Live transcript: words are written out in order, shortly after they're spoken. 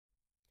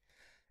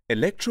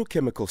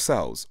Electrochemical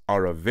cells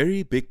are a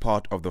very big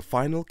part of the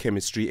final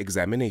chemistry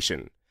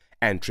examination,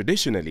 and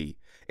traditionally,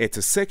 it's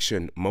a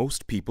section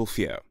most people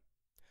fear.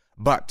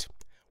 But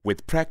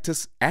with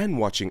practice and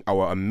watching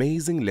our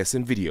amazing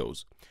lesson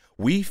videos,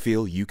 we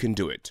feel you can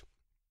do it.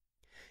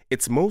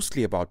 It's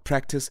mostly about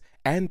practice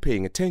and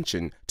paying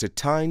attention to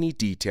tiny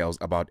details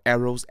about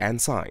arrows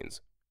and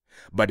signs.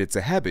 But it's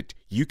a habit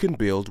you can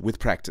build with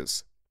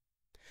practice.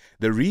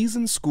 The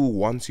reason school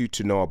wants you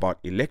to know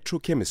about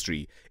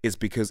electrochemistry is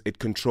because it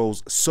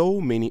controls so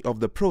many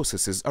of the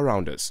processes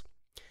around us,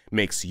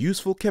 makes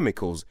useful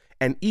chemicals,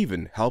 and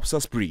even helps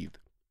us breathe.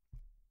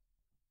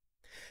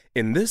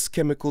 In this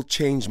chemical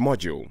change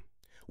module,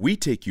 we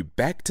take you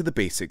back to the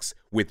basics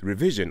with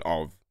revision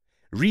of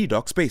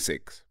redox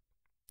basics,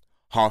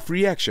 half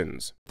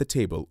reactions, the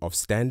table of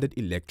standard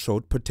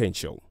electrode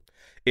potential.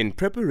 In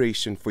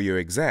preparation for your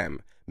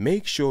exam,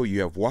 make sure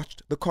you have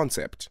watched the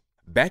concept,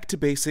 back to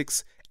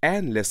basics,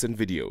 and lesson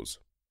videos.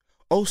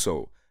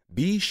 Also,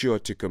 be sure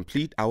to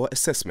complete our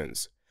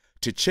assessments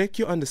to check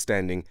your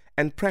understanding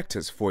and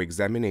practice for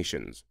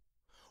examinations.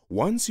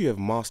 Once you have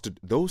mastered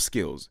those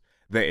skills,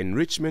 the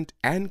enrichment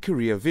and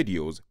career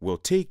videos will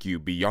take you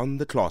beyond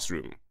the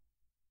classroom.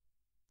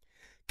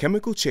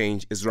 Chemical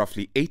change is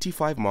roughly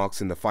 85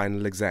 marks in the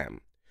final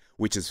exam,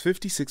 which is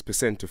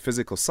 56% to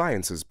Physical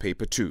Sciences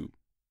Paper 2.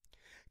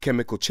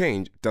 Chemical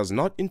change does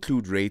not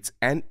include rates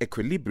and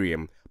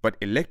equilibrium, but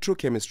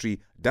electrochemistry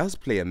does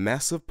play a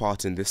massive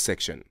part in this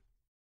section.